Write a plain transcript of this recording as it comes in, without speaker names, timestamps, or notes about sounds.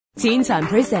Teen Time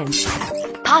Presents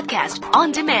Podcast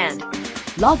on Demand.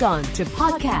 Log on to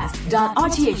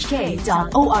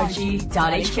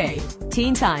podcast.rthk.org.hk.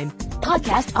 Teen Time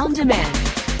Podcast on Demand.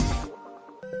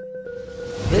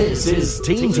 This is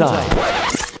Teen Time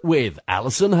with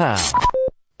Alison Howe.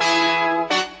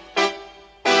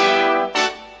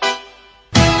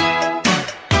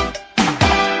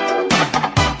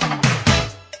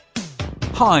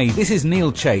 Hi, this is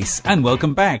Neil Chase, and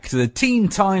welcome back to the Teen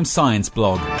Time Science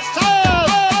blog.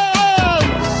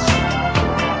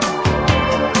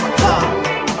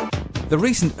 The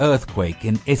recent earthquake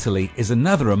in Italy is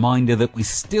another reminder that we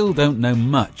still don't know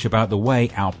much about the way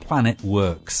our planet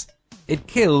works. It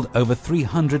killed over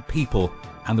 300 people,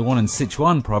 and the one in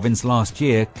Sichuan province last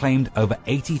year claimed over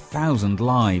 80,000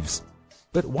 lives.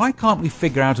 But why can't we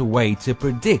figure out a way to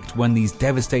predict when these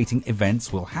devastating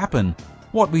events will happen?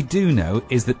 What we do know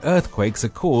is that earthquakes are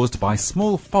caused by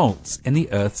small faults in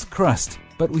the Earth's crust,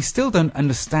 but we still don't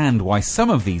understand why some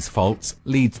of these faults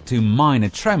lead to minor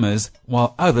tremors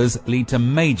while others lead to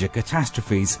major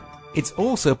catastrophes. It's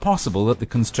also possible that the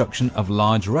construction of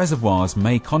large reservoirs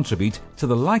may contribute to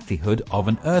the likelihood of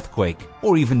an earthquake,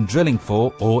 or even drilling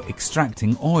for or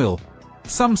extracting oil.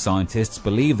 Some scientists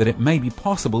believe that it may be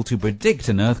possible to predict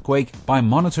an earthquake by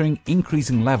monitoring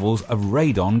increasing levels of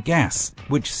radon gas,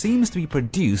 which seems to be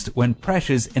produced when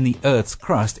pressures in the Earth's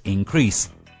crust increase.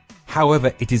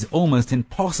 However, it is almost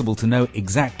impossible to know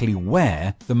exactly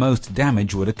where the most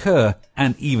damage would occur,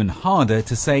 and even harder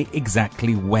to say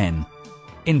exactly when.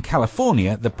 In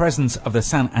California, the presence of the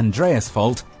San Andreas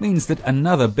Fault means that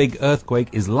another big earthquake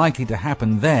is likely to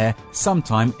happen there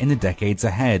sometime in the decades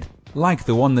ahead, like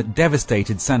the one that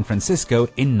devastated San Francisco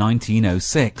in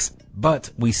 1906.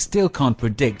 But we still can't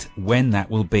predict when that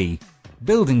will be.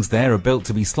 Buildings there are built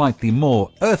to be slightly more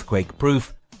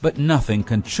earthquake-proof, but nothing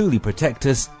can truly protect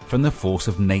us from the force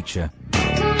of nature.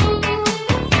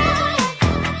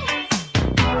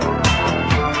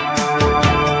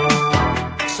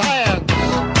 Science!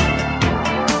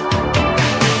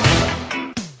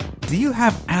 Do you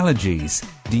have allergies?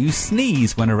 Do you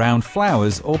sneeze when around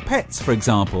flowers or pets, for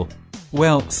example?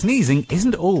 Well, sneezing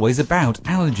isn't always about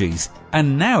allergies,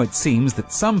 and now it seems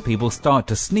that some people start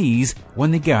to sneeze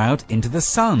when they go out into the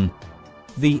sun.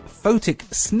 The photic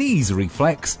sneeze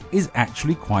reflex is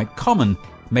actually quite common,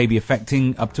 maybe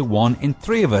affecting up to 1 in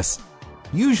 3 of us.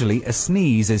 Usually a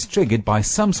sneeze is triggered by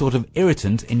some sort of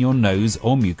irritant in your nose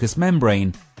or mucous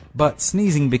membrane, but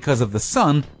sneezing because of the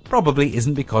sun probably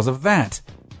isn't because of that.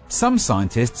 Some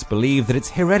scientists believe that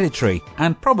it's hereditary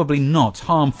and probably not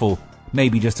harmful,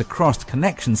 maybe just a crossed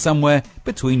connection somewhere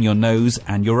between your nose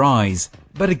and your eyes.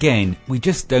 But again, we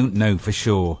just don't know for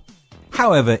sure.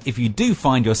 However, if you do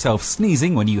find yourself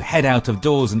sneezing when you head out of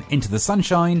doors and into the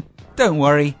sunshine, don't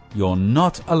worry, you're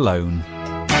not alone.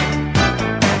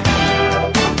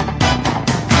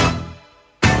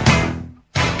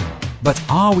 But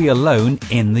are we alone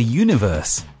in the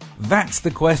universe? That's the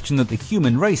question that the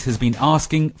human race has been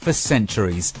asking for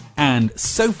centuries, and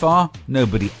so far,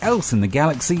 nobody else in the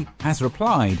galaxy has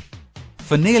replied.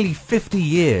 For nearly 50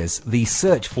 years, the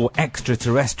Search for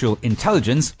Extraterrestrial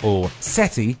Intelligence, or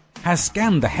SETI, has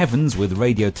scanned the heavens with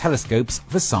radio telescopes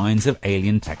for signs of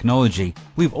alien technology.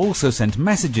 We've also sent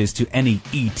messages to any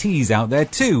ETs out there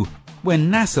too.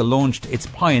 When NASA launched its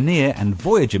Pioneer and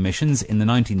Voyager missions in the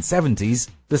 1970s,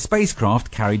 the spacecraft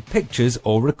carried pictures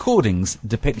or recordings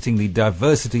depicting the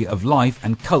diversity of life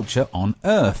and culture on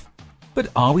Earth. But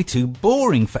are we too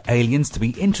boring for aliens to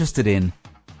be interested in?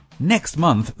 Next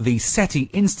month, the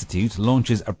SETI Institute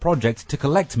launches a project to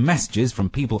collect messages from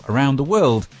people around the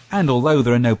world, and although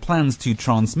there are no plans to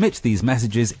transmit these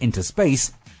messages into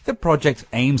space, the project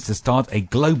aims to start a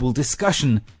global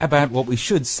discussion about what we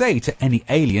should say to any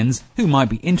aliens who might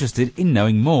be interested in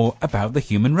knowing more about the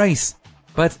human race.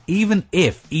 But even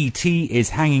if ET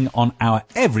is hanging on our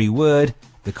every word,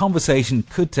 the conversation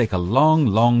could take a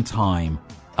long time.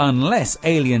 Unless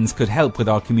aliens could help with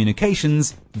our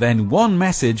communications, then one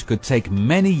message could take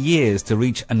many years to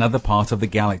reach another part of the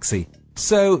galaxy.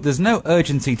 So there's no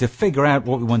urgency to figure out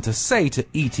what we want to say to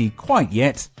ET quite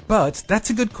yet, but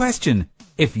that's a good question.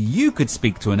 If you could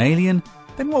speak to an alien,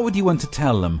 then what would you want to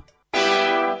tell them?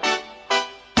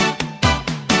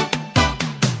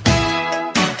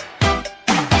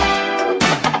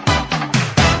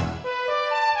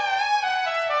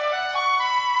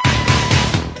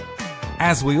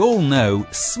 As we all know,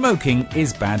 smoking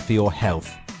is bad for your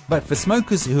health. But for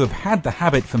smokers who have had the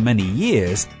habit for many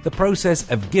years, the process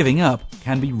of giving up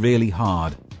can be really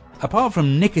hard. Apart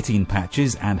from nicotine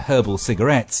patches and herbal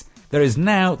cigarettes, there is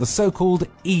now the so-called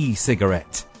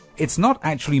e-cigarette. It's not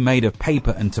actually made of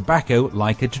paper and tobacco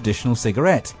like a traditional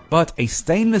cigarette, but a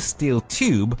stainless steel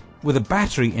tube with a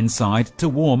battery inside to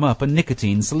warm up a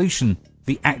nicotine solution.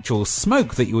 The actual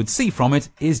smoke that you would see from it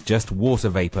is just water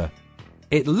vapor.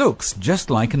 It looks just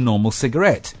like a normal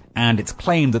cigarette, and it's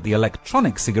claimed that the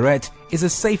electronic cigarette is a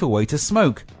safer way to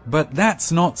smoke, but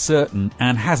that's not certain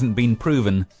and hasn't been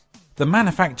proven. The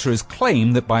manufacturers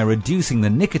claim that by reducing the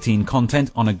nicotine content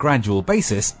on a gradual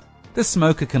basis, the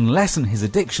smoker can lessen his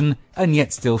addiction and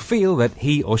yet still feel that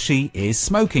he or she is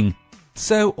smoking.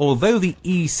 So although the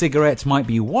e-cigarette might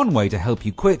be one way to help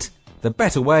you quit, the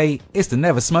better way is to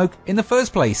never smoke in the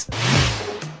first place.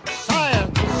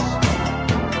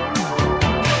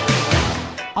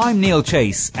 I'm Neil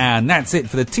Chase, and that's it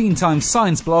for the Teen Time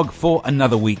Science blog for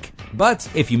another week. But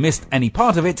if you missed any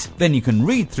part of it, then you can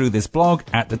read through this blog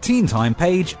at the Teen Time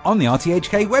page on the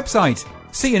RTHK website.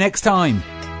 See you next time.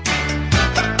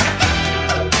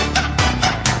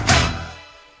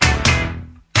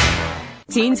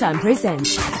 Teen Time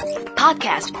Presents.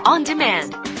 Podcast on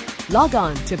demand. Log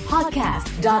on to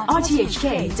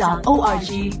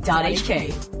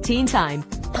podcast.rthk.org.hk. Teen Time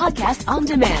Podcast on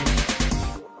Demand.